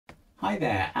Hi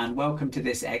there and welcome to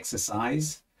this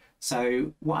exercise.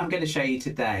 So what I'm going to show you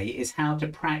today is how to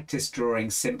practice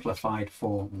drawing simplified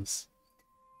forms.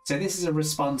 So this is a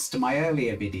response to my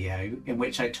earlier video in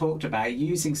which I talked about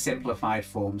using simplified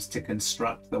forms to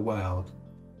construct the world.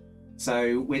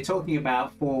 So we're talking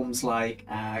about forms like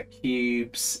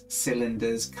cubes,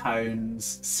 cylinders,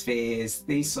 cones, spheres,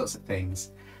 these sorts of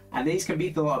things. And these can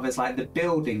be thought of as like the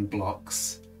building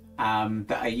blocks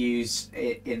that are used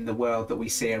in the world that we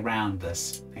see around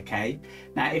us. Okay,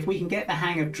 now if we can get the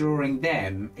hang of drawing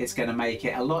them, it's going to make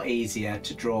it a lot easier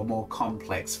to draw more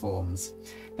complex forms.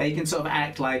 They can sort of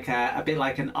act like a bit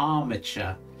like an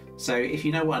armature. So if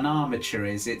you know what an armature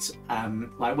is, it's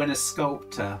like when a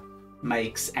sculptor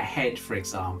makes a head, for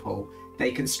example,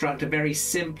 they construct a very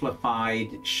simplified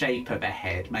shape of a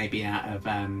head, maybe out of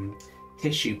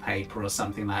tissue paper or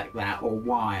something like that, or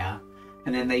wire,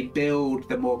 and then they build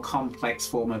the more complex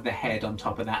form of the head on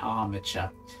top of that armature.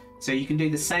 So you can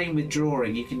do the same with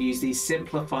drawing. You can use these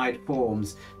simplified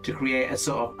forms to create a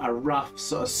sort of a rough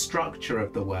sort of structure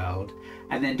of the world,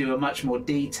 and then do a much more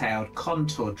detailed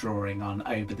contour drawing on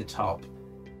over the top.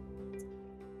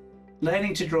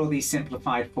 Learning to draw these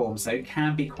simplified forms though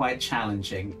can be quite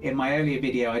challenging. In my earlier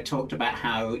video I talked about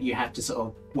how you have to sort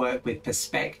of work with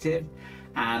perspective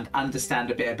and understand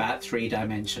a bit about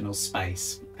three-dimensional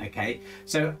space. Okay,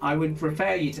 so I would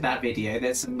refer you to that video.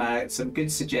 There's some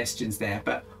good suggestions there,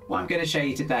 but what I'm going to show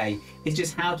you today is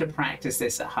just how to practice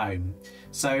this at home.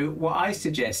 So what I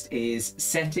suggest is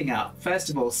setting up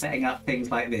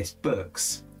things like this: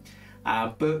 books,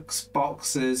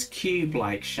 boxes,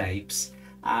 cube-like shapes.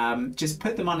 Just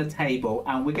put them on a table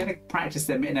and we're going to practice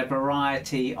them in a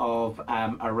variety of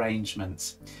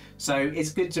arrangements. So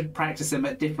it's good to practice them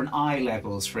at different eye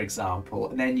levels, for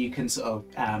example, and then you can sort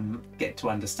of get to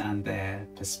understand their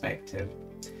perspective.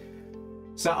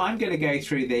 So I'm going to go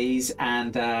through these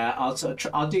and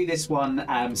I'll do this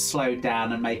one slowed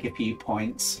down and make a few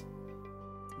points,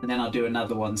 and then I'll do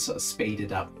another one sort of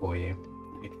speeded up for you.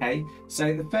 Okay,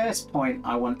 so the first point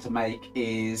I want to make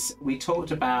is we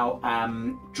talked about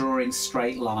drawing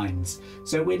straight lines.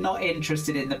 So we're not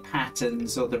interested in the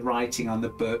patterns or the writing on the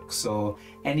books or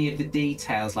any of the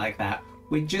details like that.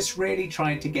 We're just really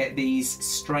trying to get these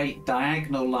straight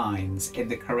diagonal lines in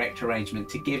the correct arrangement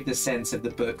to give the sense of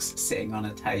the books sitting on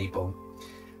a table.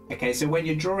 Okay, so when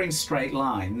you're drawing straight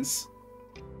lines,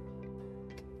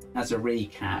 as a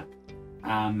recap,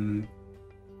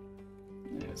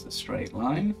 there's a straight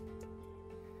line.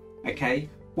 Okay,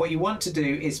 what you want to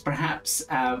do is perhaps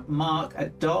mark a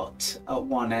dot at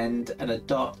one end and a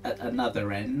dot at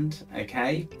another end.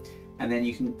 Okay, and then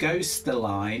you can ghost the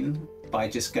line by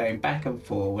just going back and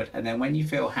forward, and then when you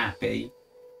feel happy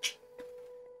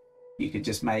you can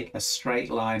just make a straight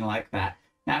line like that.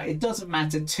 Now it doesn't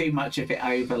matter too much if it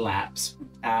overlaps.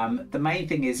 The main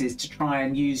thing is to try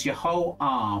and use your whole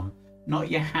arm, not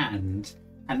your hand.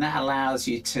 And that allows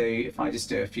you to, if I just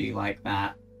do a few like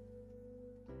that,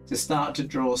 to start to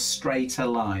draw straighter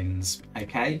lines.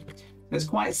 Okay, it's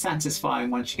quite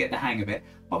satisfying once you get the hang of it.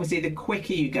 Obviously the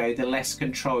quicker you go, the less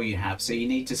control you have, so you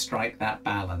need to strike that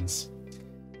balance.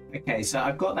 Okay, so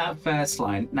I've got that first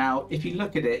line. Now if you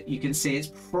look at it, you can see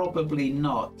it's probably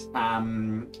not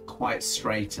quite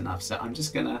straight enough, so I'm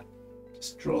just gonna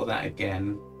draw that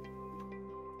again.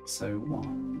 So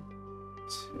 1,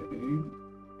 2,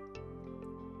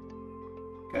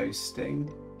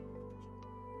 ghosting,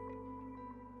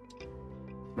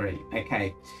 3.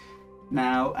 Okay,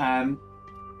 now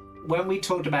when we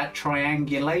talked about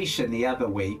triangulation the other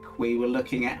week, we were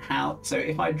looking at how, so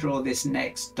if I draw this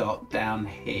next dot down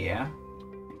here,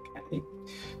 okay,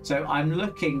 so I'm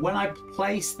looking, when I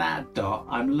place that dot,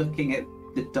 I'm looking at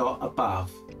the dot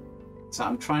above, so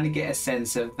I'm trying to get a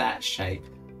sense of that shape.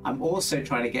 I'm also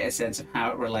trying to get a sense of how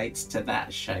it relates to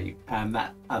that shape,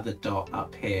 that other dot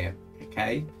up here.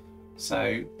 Okay,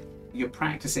 so you're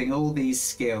practicing all these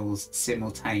skills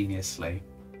simultaneously.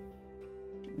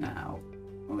 Now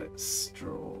let's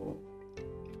draw.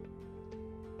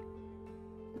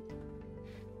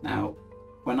 Now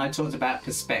when I talked about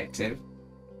perspective,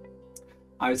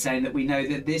 I was saying that we know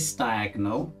that this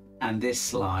diagonal and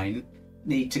this line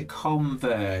need to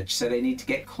converge, so they need to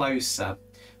get closer.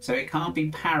 So it can't be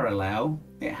parallel,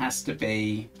 it has to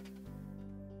be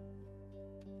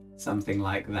something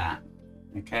like that.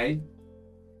 Okay,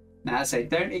 now so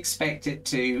don't expect it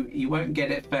to, you won't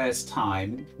get it first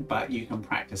time, but you can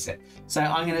practice it. So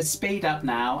I'm going to speed up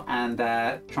now and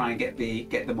try and get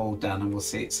them all done, and we'll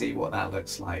see what that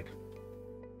looks like.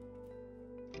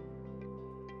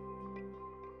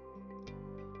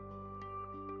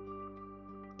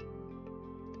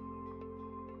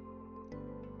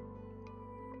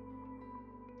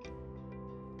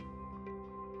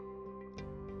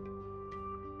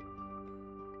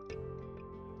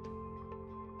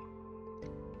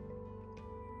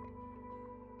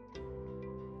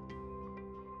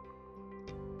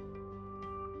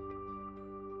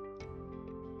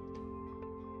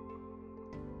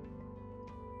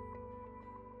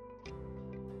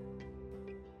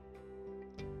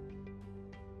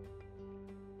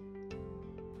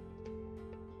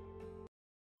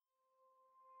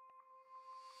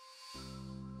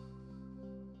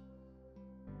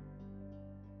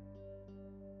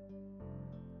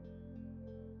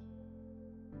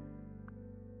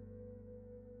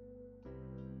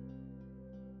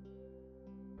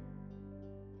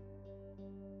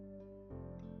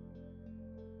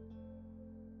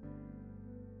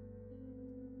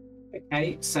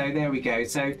 Okay, so there we go.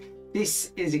 So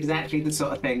this is exactly the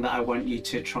sort of thing that I want you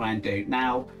to try and do.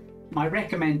 Now, my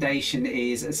recommendation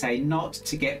is, say, not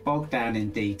to get bogged down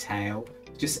in detail.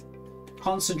 Just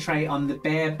concentrate on the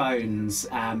bare bones,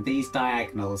 these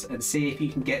diagonals, and see if you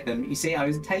can get them. You see, I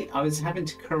was having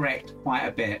to correct quite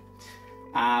a bit.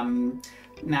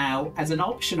 Now, as an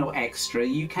optional extra,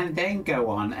 you can then go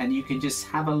on and you can just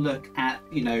have a look at,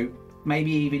 you know,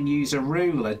 maybe even use a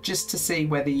ruler just to see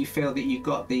whether you feel that you've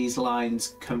got these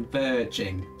lines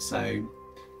converging. So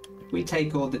if we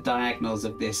take all the diagonals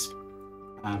of this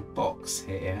box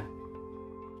here,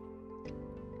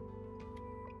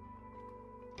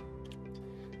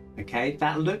 okay,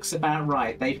 that looks about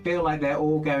right. They feel like they're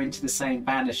all going to the same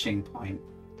vanishing point.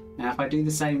 Now if I do the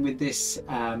same with this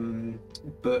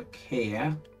book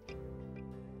here,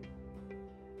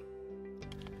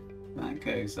 that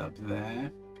goes up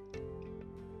there.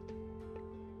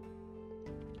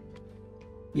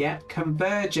 Yeah,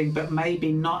 converging, but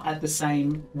maybe not at the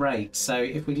same rate. So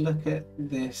if we look at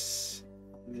this,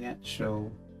 the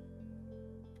actual,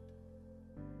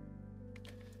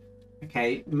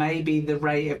 okay, maybe the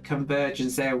rate of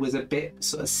convergence there was a bit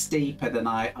sort of steeper than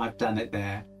I've done it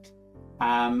there.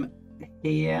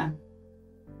 Here,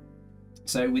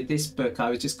 so with this book, I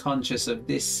was just conscious of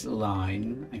this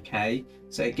line, okay?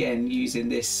 So again, using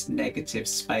this negative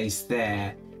space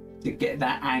there to get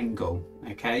that angle,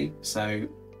 okay? So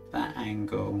that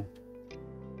angle.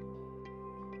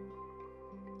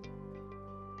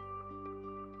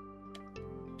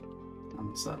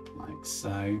 Comes up like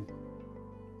so.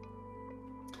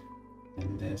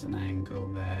 And there's an angle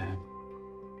there.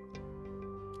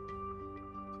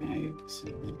 Okay, so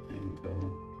an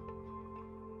angle.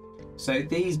 So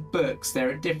these books,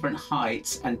 they're at different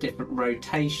heights and different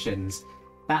rotations.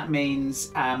 That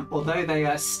means, although they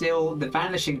are still, the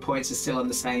vanishing points are still on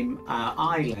the same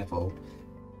eye level,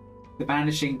 the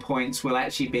vanishing points will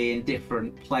actually be in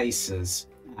different places,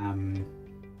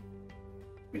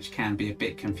 which can be a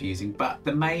bit confusing. But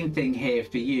the main thing here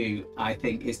for you, I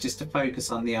think, is just to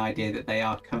focus on the idea that they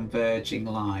are converging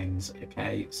lines.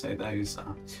 Okay, so those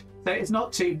are, so it's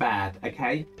not too bad.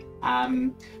 Okay,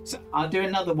 so I'll do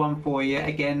another one for you,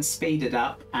 again speed it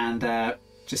up, and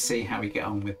just see how we get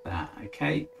on with that.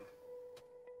 Okay.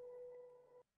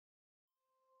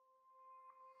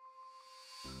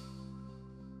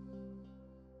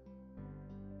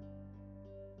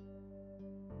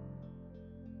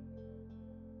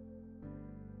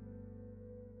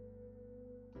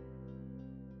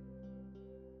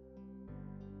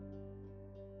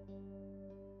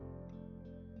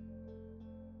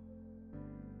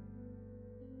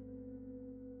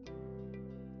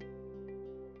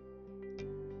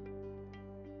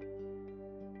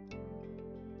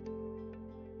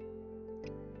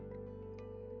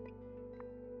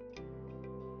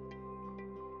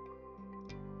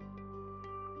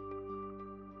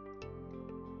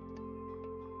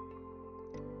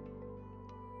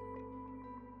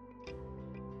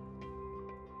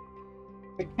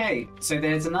 Okay, so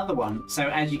there's another one. So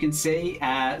as you can see,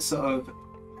 sort of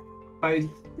both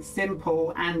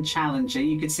simple and challenging.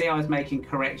 You could see I was making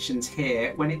corrections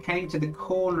here. When it came to the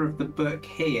corner of the book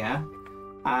here,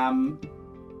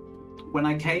 when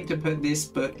I came to put this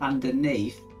book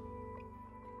underneath,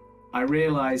 I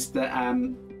realized that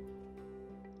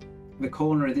the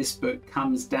corner of this book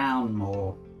comes down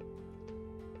more.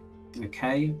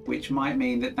 Okay, which might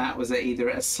mean that that was either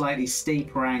at a slightly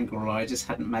steeper angle, or I just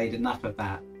hadn't made enough of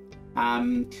that.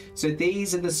 So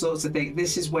these are the sorts of things,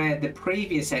 this is where the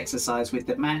previous exercise with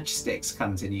the matchsticks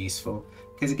comes in useful,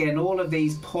 because again, all of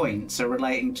these points are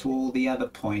relating to all the other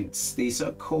points, these sort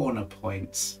of corner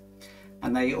points,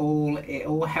 and it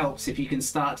all helps if you can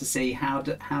start to see how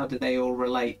do they all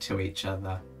relate to each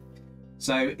other.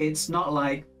 So it's not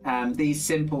like these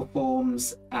simple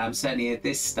forms, certainly at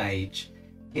this stage,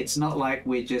 it's not like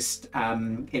we're just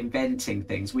inventing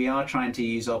things. We are trying to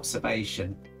use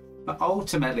observation. But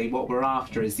ultimately what we're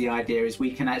after is the idea is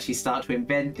we can actually start to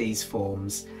invent these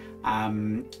forms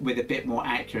with a bit more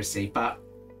accuracy. But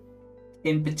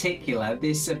in particular,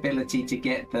 this ability to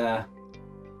get the,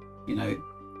 you know,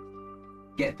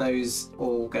 get those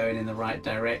all going in the right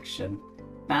direction,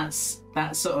 that's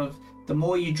sort of, the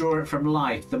more you draw it from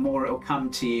life, the more it will come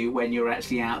to you when you're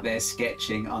actually out there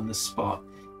sketching on the spot.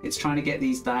 It's trying to get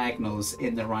these diagonals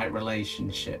in the right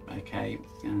relationship, okay?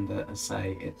 And as I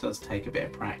say, it does take a bit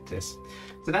of practice.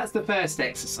 So that's the first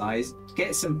exercise.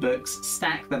 Get some books,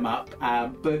 stack them up,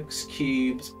 books,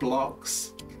 cubes,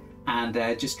 blocks, and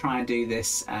just try and do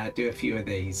this, do a few of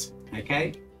these,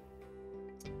 okay?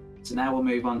 So now we'll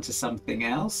move on to something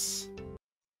else.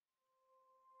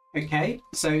 Okay,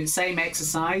 so same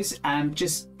exercise,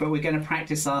 but we're going to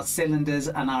practice our cylinders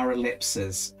and our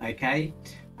ellipses. Okay,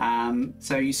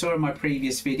 so you saw in my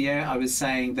previous video I was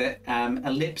saying that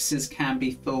ellipses can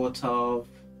be thought of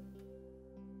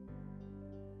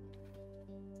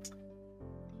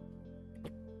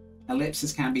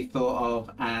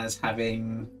as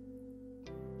having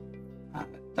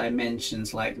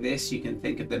dimensions like this. You can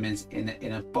think of them as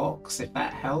in a box, if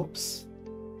that helps.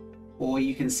 Or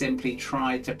you can simply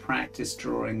try to practice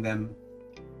drawing them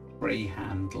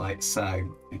freehand like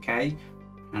so, okay?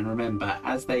 And remember,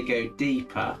 as they go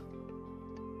deeper,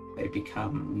 they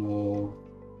become more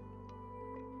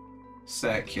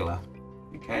circular,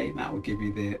 okay? That will give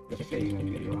you the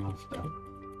feeling that you're after.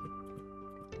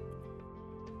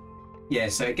 Yeah,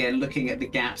 so again, looking at the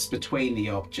gaps between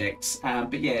the objects.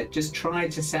 But yeah, just try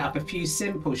to set up a few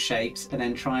simple shapes and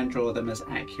then try and draw them as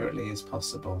accurately as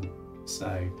possible.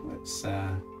 So let's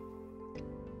so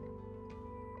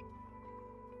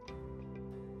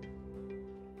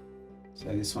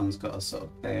this one's got a sort of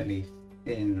fairly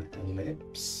thin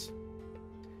ellipse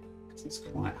because it's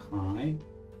quite high.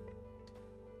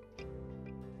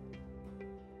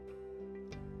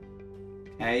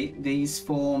 Okay, these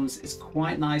forms, it's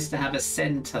quite nice to have a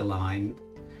center line.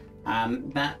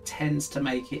 That tends to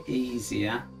make it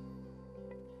easier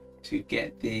to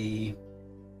get the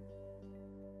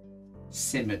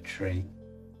symmetry.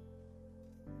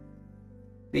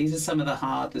 These are some of the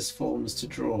hardest forms to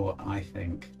draw, I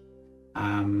think.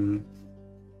 I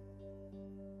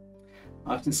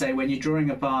often say when you're drawing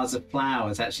a vase of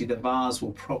flowers, actually the vase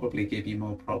will probably give you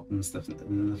more problems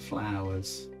than the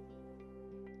flowers.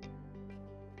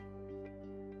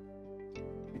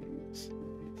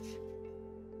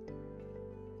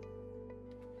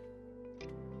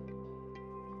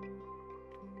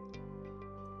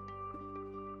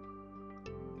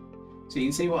 So you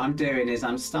can see what I'm doing is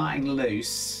I'm starting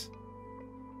loose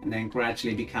and then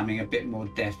gradually becoming a bit more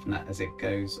definite as it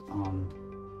goes on.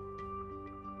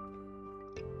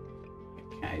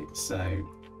 Okay, so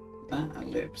that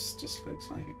ellipse just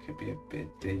looks like it could be a bit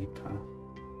deeper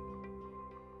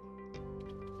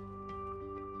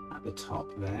at the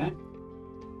top there.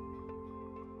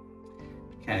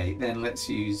 Okay, then let's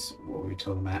use what we were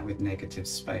talking about with negative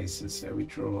spaces. So we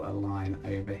draw a line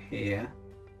over here.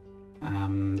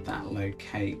 That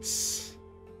locates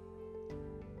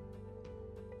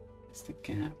the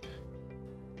gap.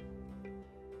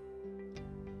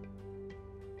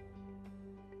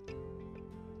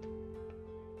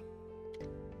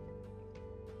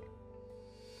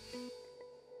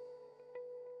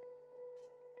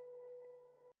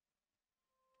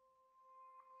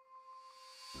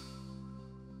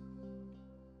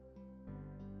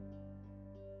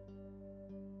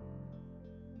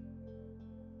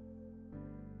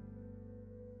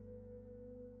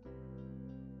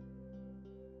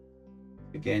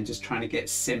 Again, just trying to get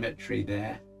symmetry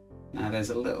there. Now there's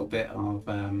a little bit of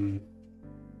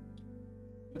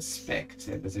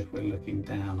perspective as if we're looking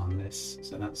down on this,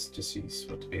 so that's just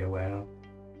useful to be aware of.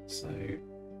 So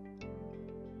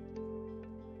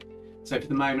for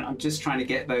the moment I'm just trying to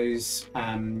get those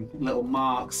little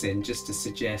marks in just to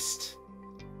suggest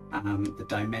the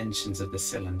dimensions of the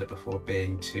cylinder before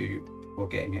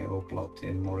getting it all blocked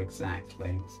in more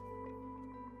exactly.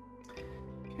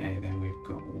 Okay, then we've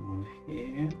got one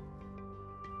here.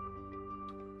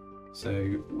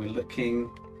 So we're looking,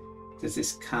 does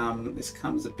this come, this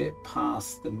comes a bit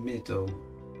past the middle,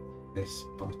 this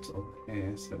bottle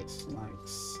here, so it's like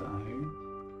so.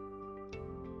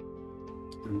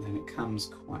 And then it comes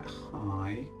quite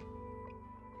high.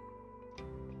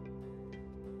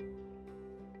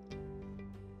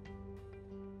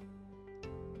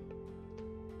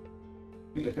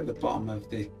 If we look at the bottom of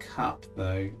the cup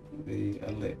though, the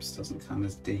ellipse doesn't come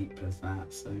as deep as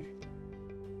that, so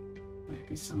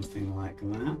maybe something like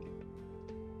that.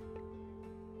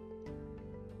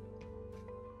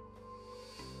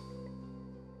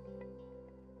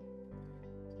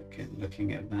 Again,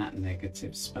 looking at that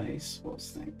negative space,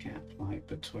 what's that gap like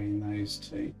between those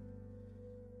two?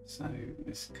 So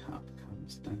this cup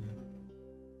comes down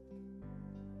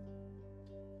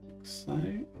like so.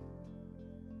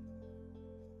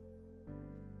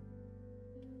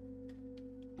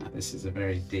 Now this is a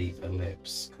very deep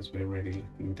ellipse because we're really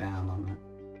looking down on it.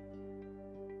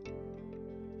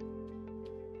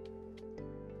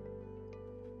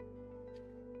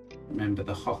 Remember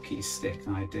the hockey stick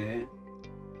idea?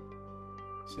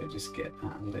 So just get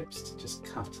that ellipse to just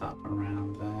cut up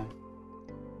around there.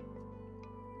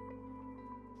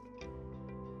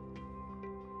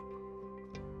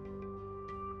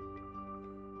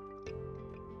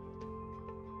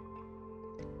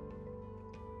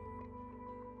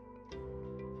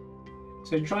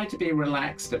 So try to be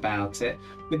relaxed about it.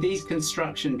 With these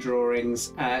construction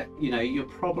drawings, you know, you're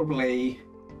probably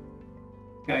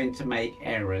going to make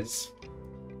errors,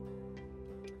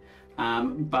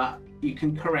 but you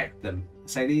can correct them.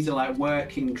 So these are like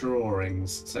working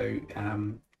drawings. So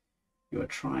you're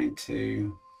trying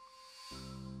to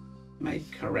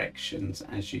make corrections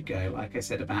as you go. Like I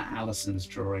said about Alison's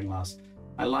drawing last,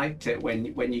 I liked it when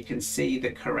you can see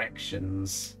the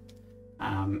corrections.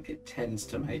 It tends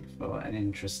to make for an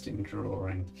interesting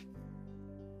drawing.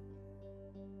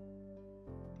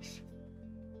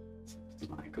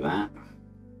 Something like that.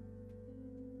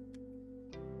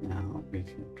 Now we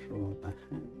can draw the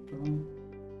handle.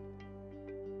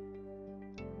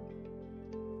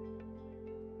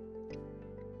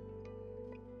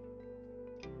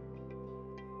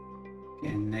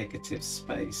 Again, negative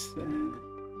space there.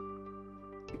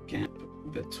 The gap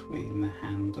between the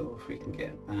handle, if we can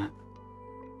get that.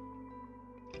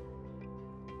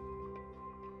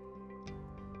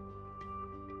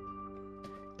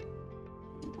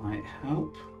 Might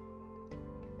help.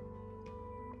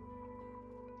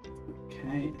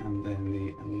 Okay, and then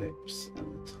the ellipse at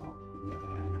the top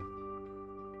there.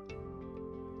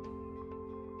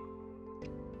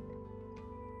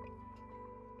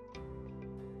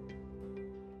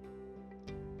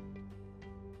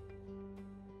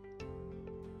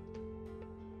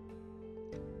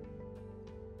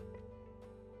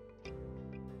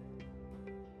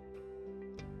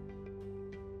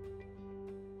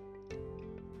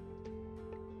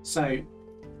 So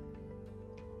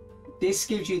this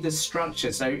gives you the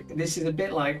structure. So this is a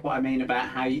bit like what I mean about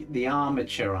how the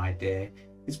armature idea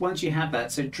is. Once you have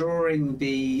that, so drawing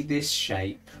this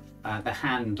shape, the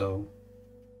handle,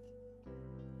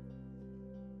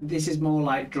 this is more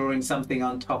like drawing something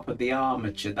on top of the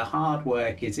armature. The hard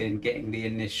work is in getting the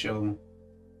initial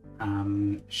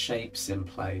shapes in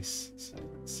place. So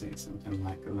let's see, something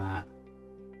like that.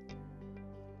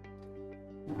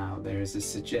 Now there is a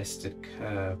suggested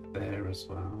curve there as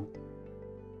well.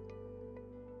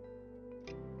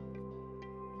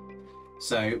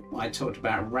 So I talked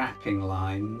about wrapping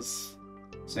lines.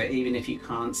 So even if you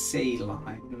can't see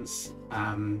lines,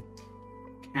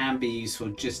 can be useful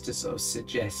just to sort of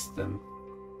suggest them.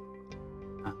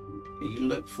 You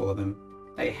look for them.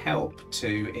 They help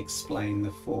to explain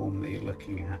the form that you're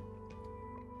looking at.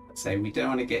 So we don't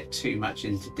want to get too much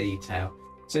into detail.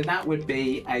 So that would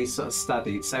be a sort of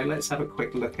study. So let's have a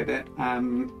quick look at it.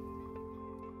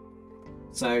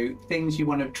 So things you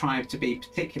want to try to be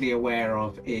particularly aware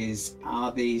of is, are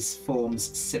these forms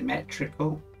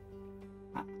symmetrical?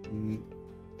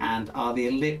 And are the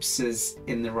ellipses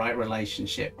in the right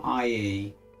relationship,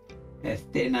 i.e. they're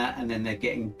thinner and then they're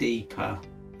getting deeper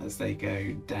as they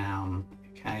go down,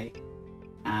 okay?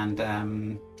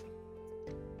 And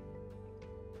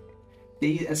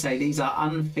these are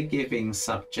unforgiving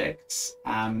subjects,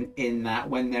 in that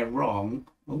when they're wrong,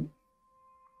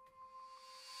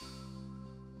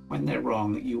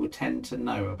 you will tend to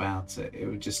know about it. It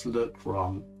would just look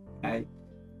wrong, okay?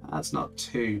 That's not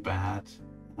too bad.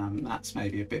 That's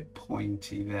maybe a bit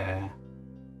pointy there.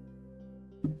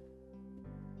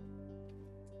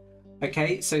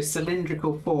 Okay, so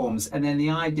cylindrical forms, and then the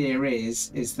idea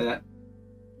is that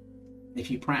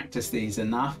if you practice these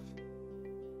enough,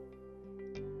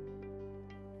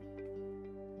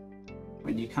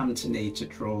 when you come to need to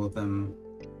draw them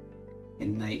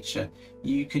in nature,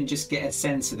 you can just get a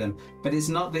sense of them. But it's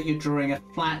not that you're drawing a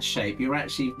flat shape, you're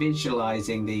actually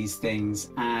visualizing these things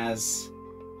as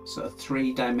sort of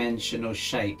three-dimensional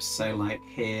shapes. So like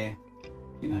here,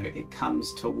 you know, it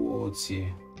comes towards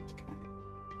you. Okay.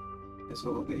 There's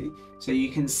all so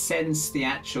you can sense the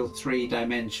actual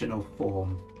three-dimensional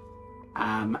form.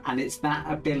 And it's that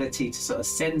ability to sort of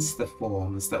sense the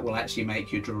forms that will actually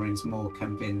make your drawings more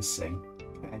convincing.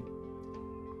 Okay.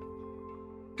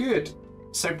 Good.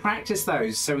 So practice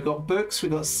those. So we've got books,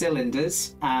 we've got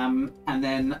cylinders, and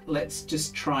then let's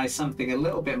just try something a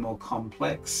little bit more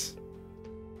complex.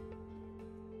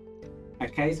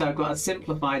 Okay, so I've got a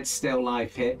simplified still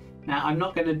life here. Now I'm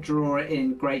not going to draw it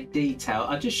in great detail.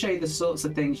 I'll just show you the sorts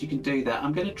of things you can do that.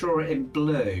 I'm going to draw it in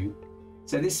blue.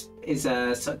 So this is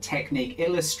a sort of technique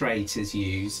illustrators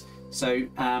use. So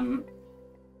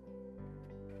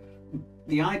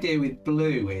the idea with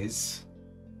blue is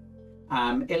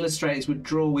illustrators would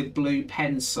draw with blue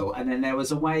pencil, and then there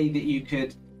was a way that you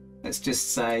could, let's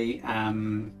just say,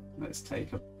 let's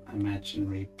take an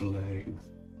imaginary blue.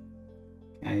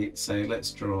 Okay, so let's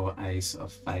draw a sort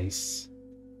of face.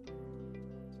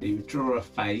 So you would draw a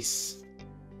face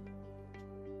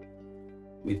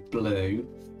with blue.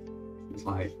 It's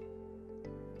like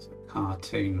a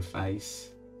cartoon face.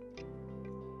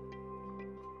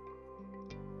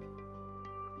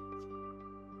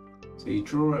 So you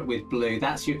draw it with blue,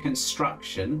 that's your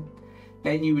construction.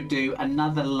 Then you would do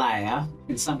another layer.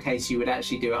 In some cases you would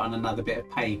actually do it on another bit of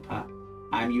paper.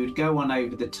 You would go on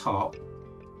over the top,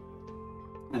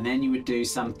 and then you would do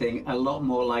something a lot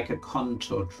more like a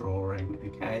contour drawing,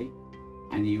 okay?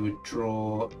 And you would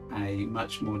draw a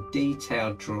much more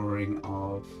detailed drawing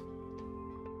of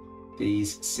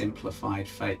these simplified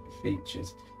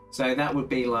features. So that would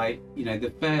be like, you know,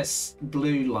 the first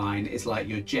blue line is like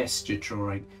your gesture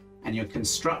drawing and your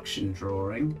construction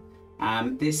drawing.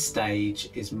 This stage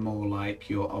is more like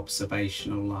your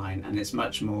observational line, and it's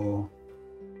much more,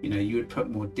 you know, you would put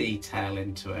more detail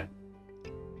into it.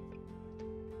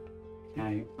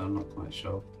 Okay, I'm not quite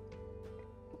sure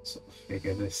what sort of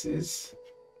figure this is.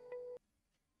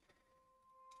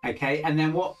 Okay, and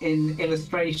then what in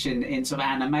illustration, in sort of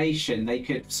animation, they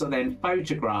could sort of then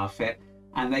photograph it,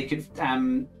 and they could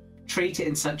treat it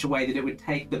in such a way that it would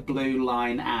take the blue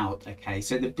line out. Okay,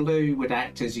 so the blue would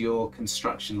act as your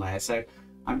construction layer. So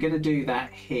I'm going to do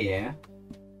that here.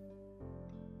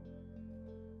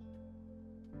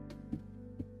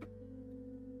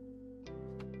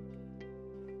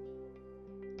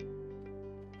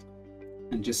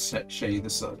 And just show you the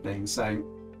sort of thing. So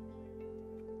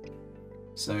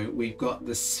we've got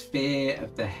the sphere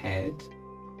of the head.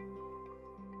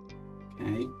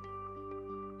 Okay.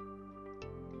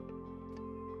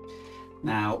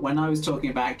 Now, when I was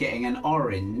talking about getting an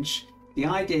orange, the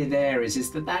idea there is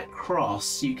that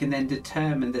cross, you can then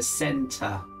determine the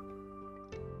center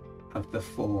of the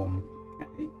form.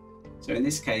 Okay. So in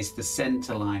this case, the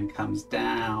center line comes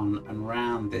down and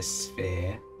round this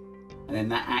sphere, and then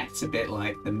that acts a bit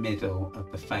like the middle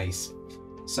of the face.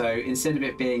 So instead of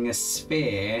it being a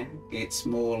sphere, it's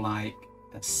more like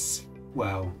it's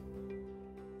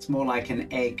more like an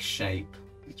egg shape.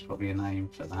 It's probably a name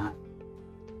for that.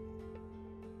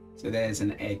 So there's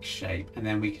an egg shape, and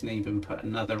then we can even put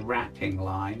another wrapping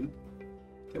line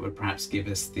that would perhaps give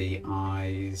us the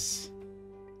eyes,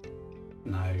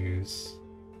 nose,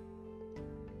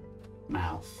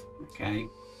 mouth. Okay.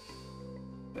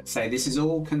 But say this is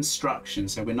all construction,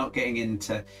 so we're not getting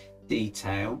into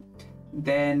detail.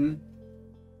 Then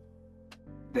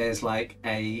there's like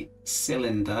a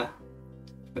cylinder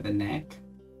for the neck.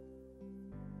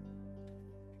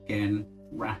 Again,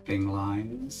 wrapping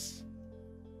lines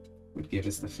would give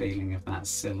us the feeling of that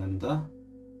cylinder.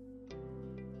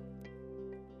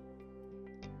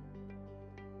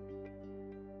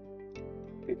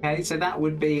 Okay, so that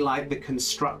would be like the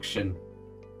construction.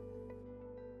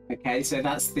 Okay, so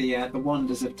that's the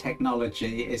wonders of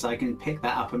technology, is I can pick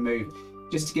that up and move,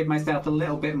 just to give myself a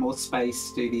little bit more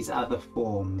space to do these other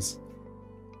forms.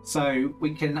 So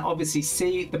we can obviously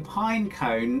see the pine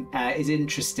cone is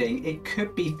interesting. It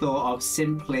could be thought of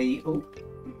simply,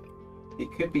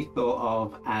 it could be thought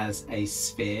of as a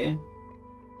sphere.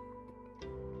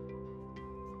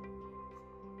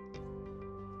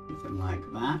 Something like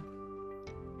that.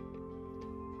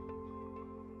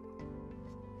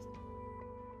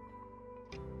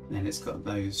 And then it's got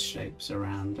those shapes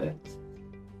around it.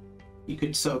 You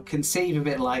could sort of conceive of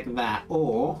it like that,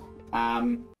 or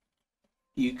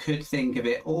you could think of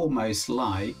it almost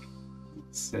like,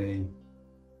 let's see,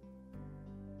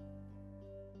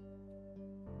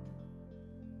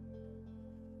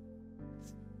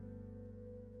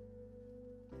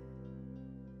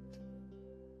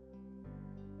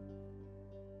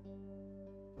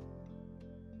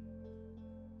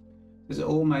 it's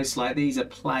almost like these are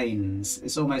planes.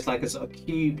 It's almost like a sort of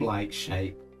cube-like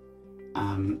shape.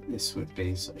 This would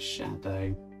be sort of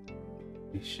shadow.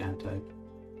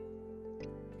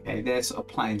 Okay, they're sort of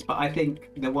planes, but I think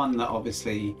the one that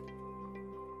obviously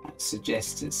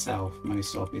suggests itself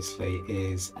most obviously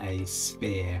is a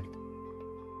sphere.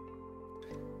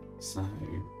 So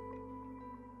and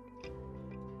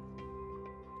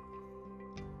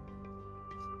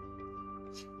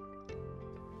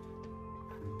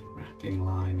the wrapping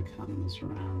line comes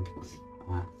around like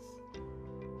that,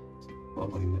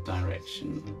 following the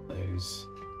direction of those,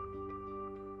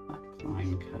 that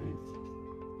pine cone.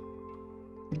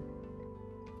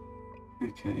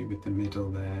 Okay, with the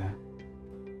middle there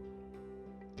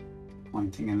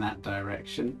pointing in that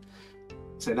direction.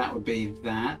 So that would be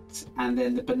that. And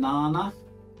then the banana.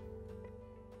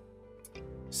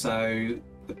 So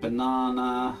the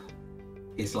banana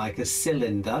is like a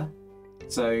cylinder.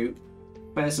 So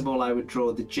first of all, I would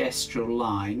draw the gestural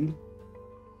line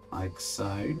like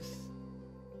so.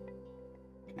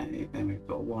 Okay, then we've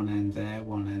got one end there,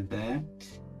 one end there.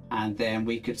 And then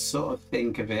we could sort of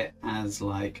think of it as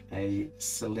like a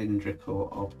cylindrical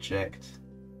object.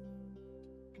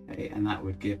 Okay, and that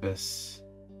would give us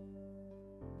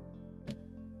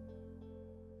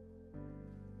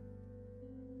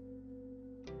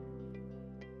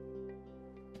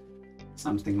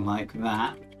something like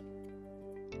that.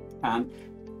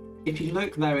 If you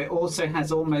look though, it also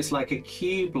has almost like a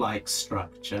cube-like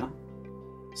structure.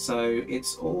 So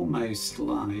it's almost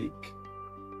like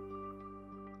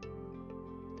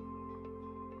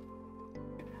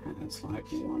it has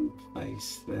like one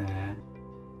face there.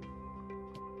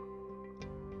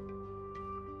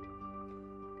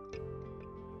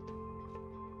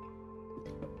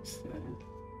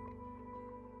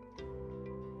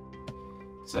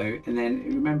 So, and then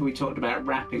remember we talked about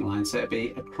wrapping lines, so it'd be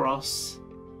across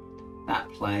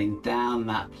that plane, down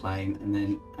that plane, and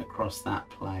then across that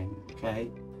plane,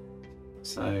 okay?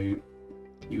 So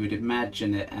you would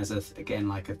imagine it as, again,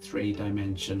 like a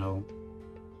three-dimensional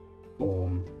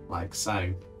form, like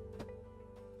so.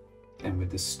 Then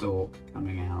with the stalk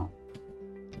coming out.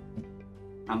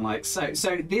 And like so.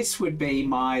 So this would be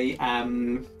my,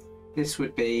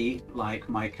 like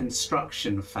my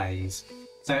construction phase.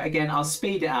 So again, I'll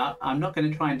speed it up. I'm not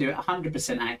going to try and do it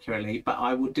 100% accurately, but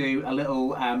I will do a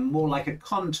little more like a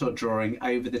contour drawing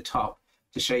over the top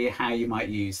to show you how you might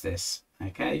use this.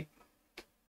 Okay.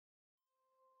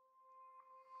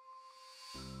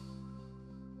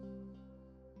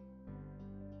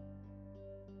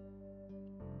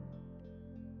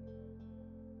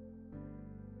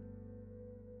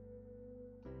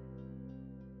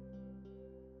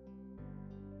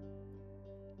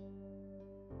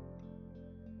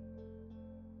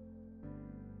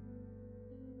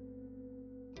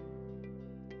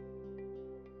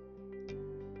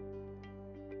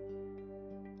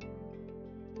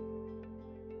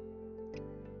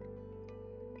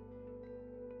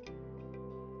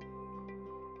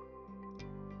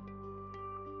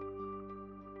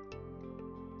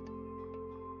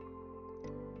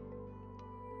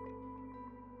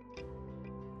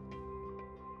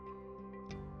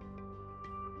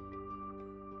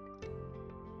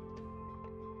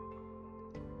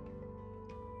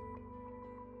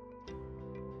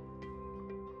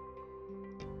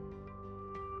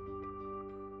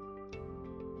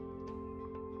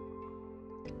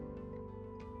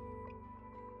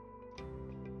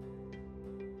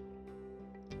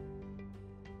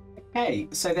 Okay,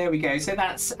 so there we go. So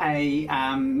that's a,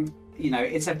 you know,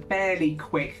 it's a fairly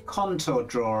quick contour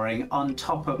drawing on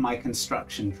top of my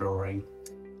construction drawing.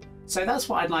 So that's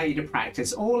what I'd like you to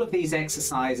practice. All of these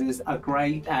exercises are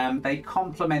great. They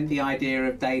complement the idea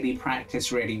of daily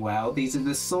practice really well. These are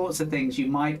the sorts of things you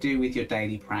might do with your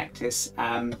daily practice.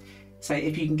 So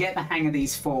if you can get the hang of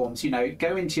these forms, you know,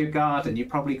 go into your garden. You've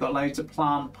probably got loads of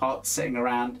plant pots sitting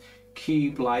around,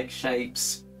 cube-like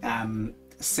shapes,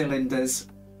 cylinders.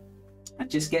 And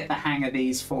just get the hang of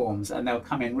these forms and they'll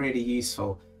come in really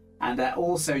useful. And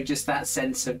also just that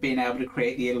sense of being able to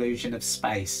create the illusion of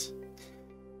space.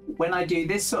 When I do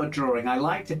this sort of drawing, I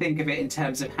like to think of it in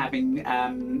terms of having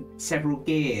several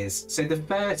gears. So the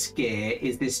first gear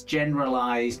is this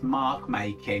generalized mark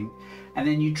making, and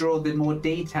then you draw the more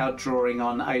detailed drawing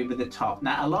on over the top.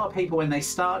 Now, a lot of people, when they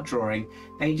start drawing,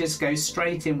 they just go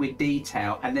straight in with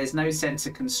detail and there's no sense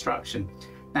of construction.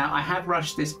 Now, I have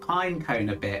rushed this pine cone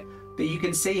a bit, but you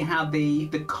can see how the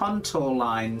contour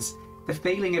lines, the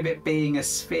feeling of it being a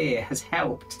sphere has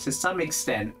helped to some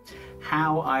extent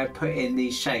how I put in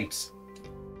these shapes.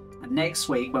 And next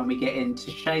week, when we get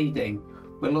into shading,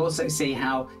 we'll also see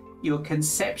how your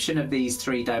conception of these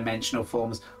three-dimensional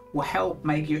forms will help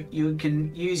make you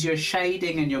can use your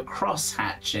shading and your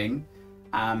cross-hatching,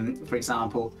 for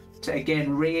example, to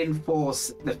again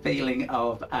reinforce the feeling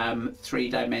of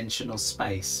three-dimensional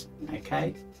space.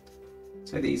 Okay,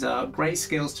 so these are great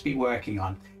skills to be working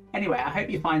on. Anyway, I hope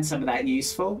you find some of that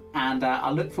useful, and I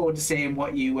look forward to seeing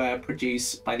what you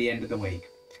produce by the end of the week.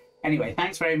 Anyway,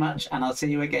 thanks very much, and I'll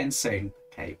see you again soon.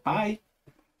 Okay, bye.